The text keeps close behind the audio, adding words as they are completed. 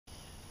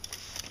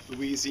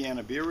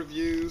Louisiana beer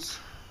reviews.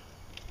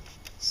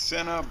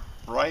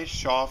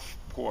 Sinebrychoff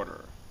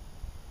Porter,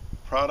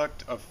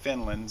 product of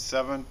Finland,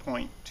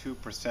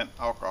 7.2%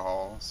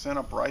 alcohol.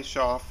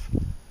 Sinebrychoff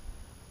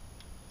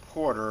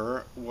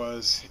Porter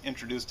was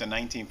introduced in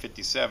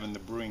 1957. The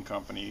brewing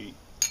company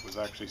was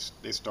actually,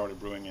 they started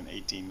brewing in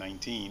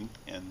 1819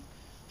 in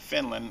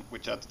Finland,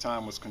 which at the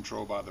time was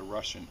controlled by the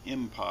Russian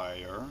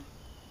Empire.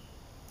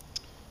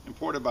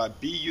 Imported by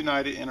B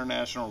United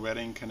International,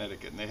 Reading,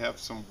 Connecticut, and they have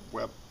some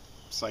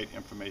website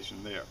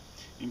information there.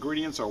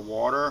 Ingredients are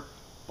water,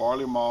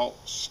 barley malt,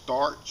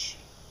 starch,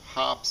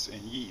 hops,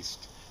 and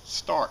yeast.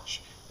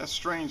 Starch. That's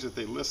strange that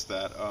they list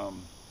that.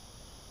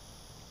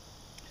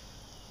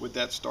 Would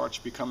that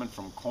starch be coming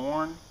from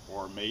corn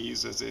or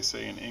maize, as they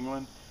say in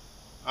England?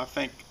 I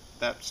think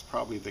that's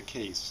probably the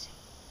case.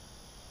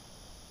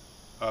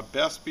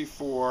 Best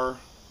before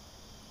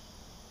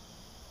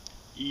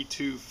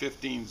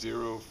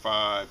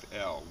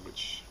E21505L,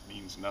 which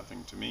means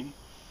nothing to me.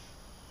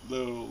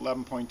 Little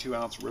 11.2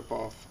 ounce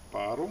ripoff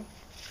bottle.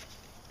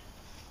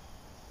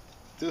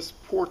 This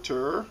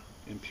porter,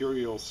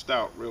 Imperial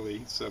Stout, really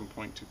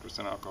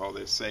 7.2% alcohol,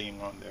 they're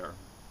saying on there.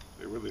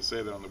 They really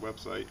say that on the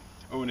website.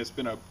 Oh, and it's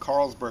been a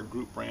Carlsberg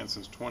Group brand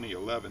since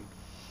 2011.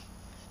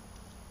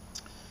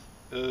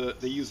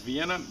 They use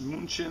Vienna,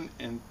 Munchen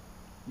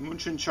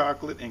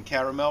chocolate, and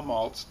caramel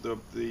malts. The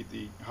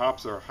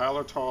hops are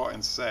Hallertau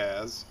and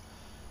Saaz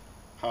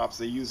hops.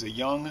 They use a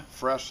young,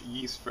 fresh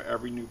yeast for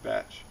every new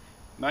batch.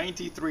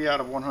 93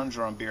 out of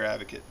 100 on Beer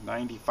Advocate,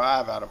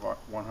 95 out of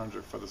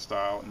 100 for the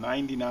style,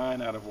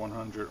 99 out of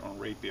 100 on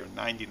Rate Beer,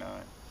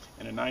 99,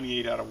 and a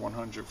 98 out of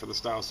 100 for the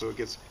style. So it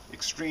gets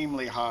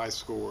extremely high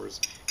scores.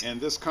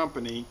 And this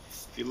company,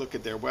 if you look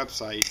at their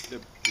website,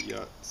 the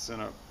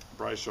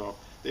Sinebrychoff,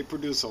 they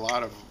produce a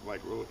lot of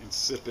like real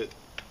insipid,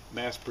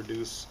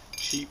 mass-produced,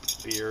 cheap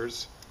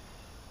beers.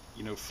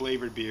 You know,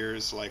 flavored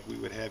beers like we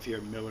would have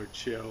here, Miller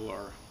Chill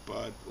or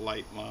Bud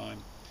Light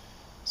Lime.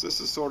 So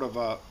this is sort of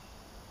a,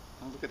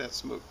 oh, look at that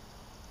smoke.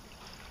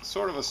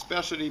 Sort of a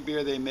specialty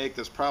beer they make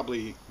that's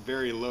probably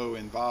very low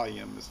in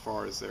volume as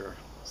far as their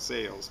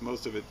sales.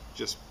 Most of it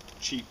just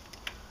cheap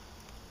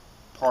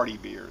party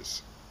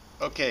beers.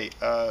 Okay,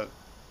 if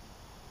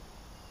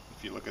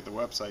you look at the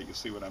website, you'll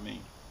see what I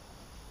mean.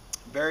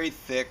 Very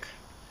thick,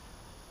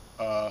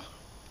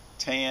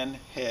 tan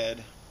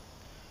head,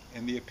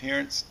 and the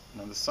appearance.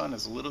 Now the sun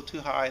is a little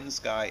too high in the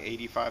sky,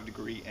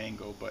 85-degree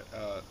angle, but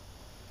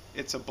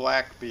it's a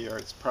black beer.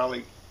 It's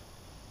probably,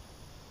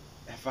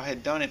 if I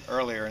had done it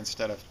earlier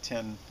instead of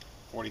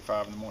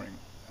 10:45 in the morning,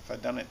 if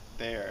I'd done it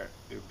there,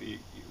 it would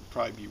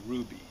probably be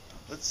ruby.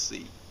 Let's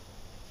see.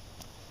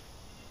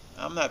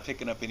 I'm not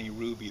picking up any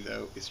ruby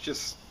though. It's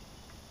just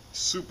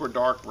super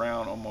dark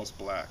brown, almost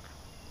black.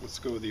 Let's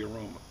go with the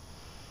aroma.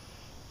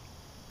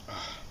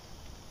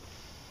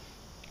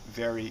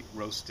 Very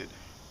roasted.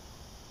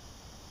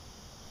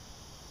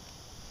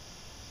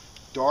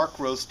 Dark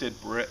roasted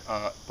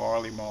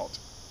barley malt.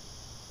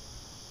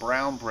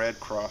 Brown bread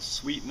crust,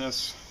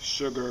 sweetness,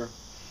 sugar,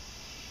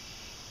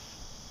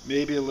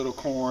 maybe a little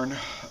corn.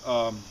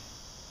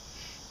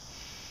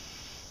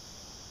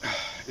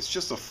 It's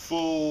just a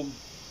full,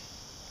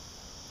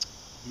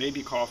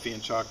 maybe coffee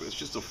and chocolate. It's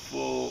just a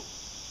full,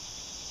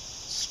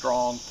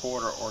 strong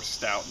porter or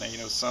stout. Now, you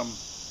know, some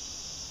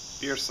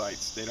beer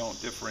sites, they don't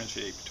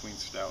differentiate between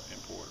stout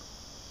and porter.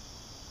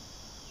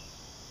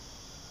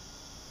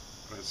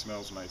 But it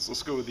smells nice.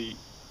 Let's go with the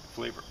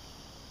flavor.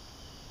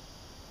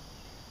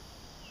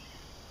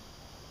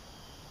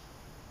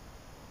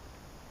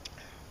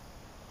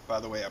 By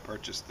the way, I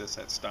purchased this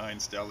at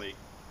Stein's Deli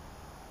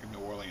in New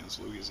Orleans,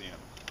 Louisiana.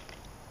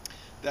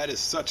 That is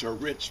such a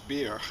rich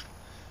beer.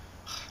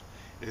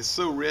 It's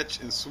so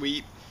rich and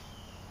sweet.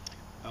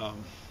 You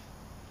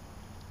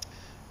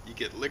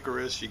get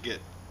licorice, you get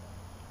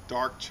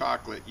dark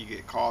chocolate, you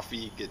get coffee,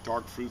 you get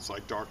dark fruits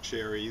like dark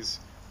cherries,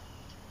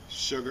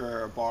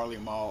 sugar, barley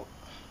malt,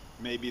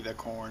 maybe the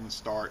corn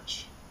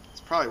starch.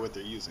 It's probably what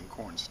they're using,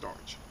 corn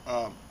starch.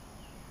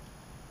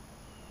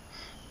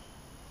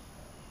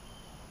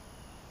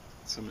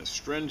 Some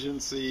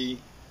astringency.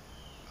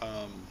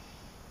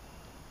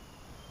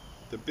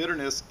 The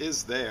bitterness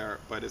is there,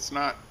 but it's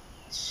not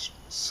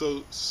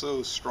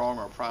so strong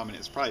or prominent.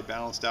 It's probably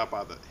balanced out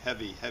by the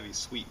heavy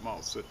sweet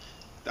malt. So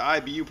the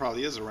IBU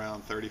probably is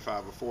around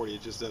 35 or 40.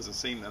 It just doesn't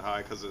seem that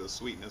high because of the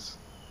sweetness.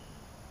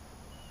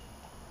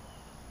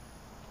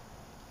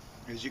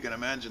 As you can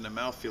imagine, the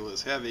mouthfeel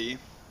is heavy.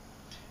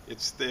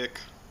 It's thick.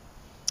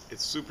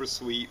 It's super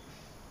sweet.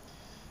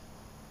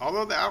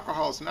 Although the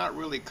alcohol is not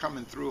really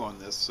coming through on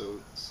this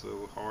so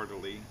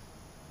heartily.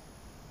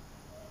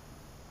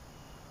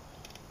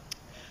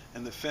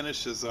 And the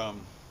finish is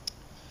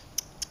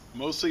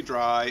mostly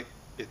dry.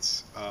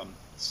 It's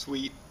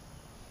sweet.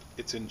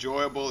 It's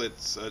enjoyable.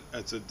 It's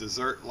a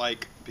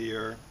dessert-like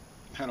beer.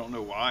 I don't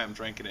know why I'm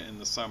drinking it in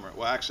the summer.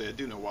 Well, actually, I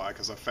do know why,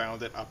 because I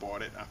found it, I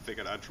bought it, I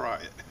figured I'd try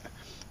it.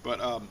 But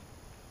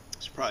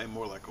it's probably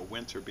more like a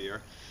winter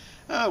beer.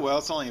 Well,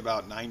 it's only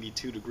about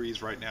 92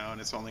 degrees right now,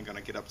 and it's only going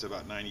to get up to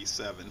about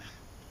 97.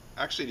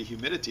 actually the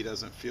humidity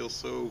doesn't feel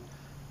so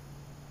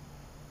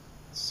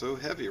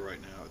heavy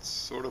right now. It's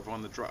sort of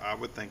on the dry. I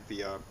would think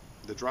the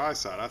dry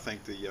side. I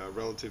think the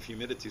relative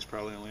humidity is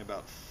probably only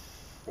about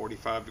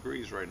 45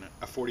 degrees right now.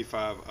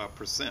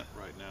 45%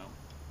 right now.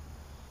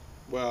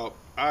 Well,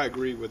 I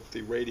agree with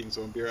the ratings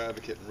on Beer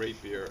Advocate and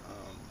Rate Beer.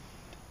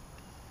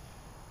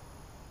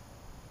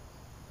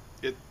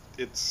 It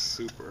it's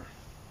super.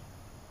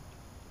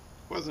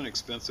 Wasn't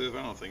expensive.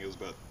 I don't think it was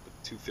about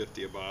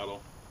 250 a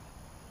bottle.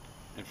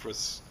 And for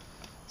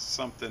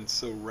something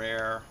so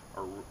rare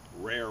or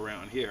rare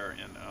around here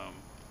and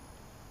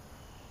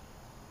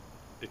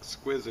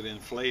exquisite in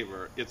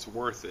flavor, it's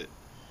worth it.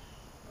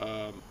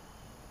 Um,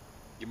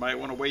 you might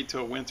want to wait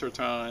till winter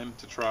time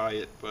to try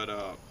it, but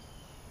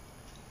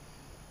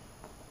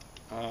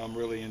I'm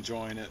really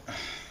enjoying it.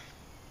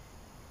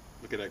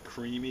 Look at that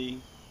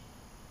creamy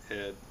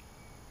head.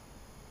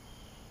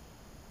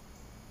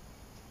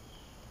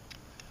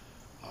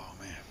 Oh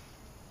man,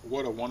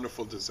 what a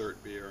wonderful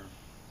dessert beer.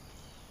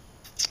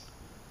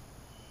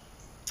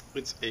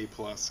 It's A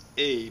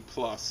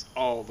plus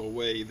all the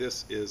way.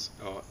 This is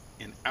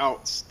an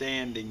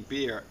outstanding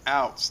beer,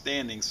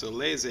 outstanding. So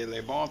laissez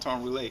le bon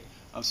temps rouler.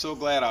 I'm so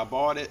glad I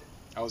bought it.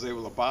 I was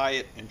able to buy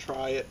it and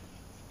try it.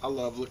 I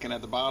love looking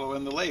at the bottle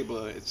and the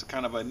label. It's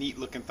kind of a neat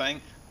looking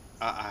thing.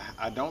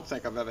 I don't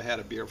think I've ever had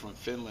a beer from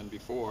Finland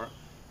before.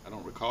 I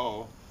don't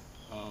recall.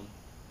 Um,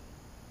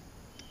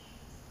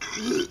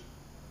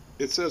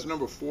 it says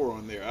number 4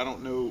 on there. I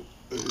don't know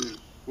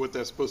what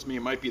that's supposed to mean.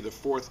 It might be the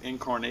 4th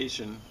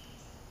incarnation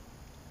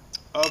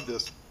of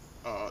this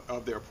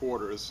of their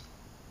porters.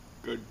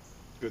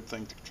 Good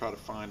thing to try to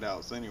find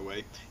out. So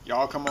anyway,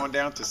 y'all come on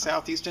down to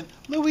southeastern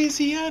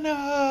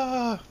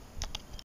Louisiana.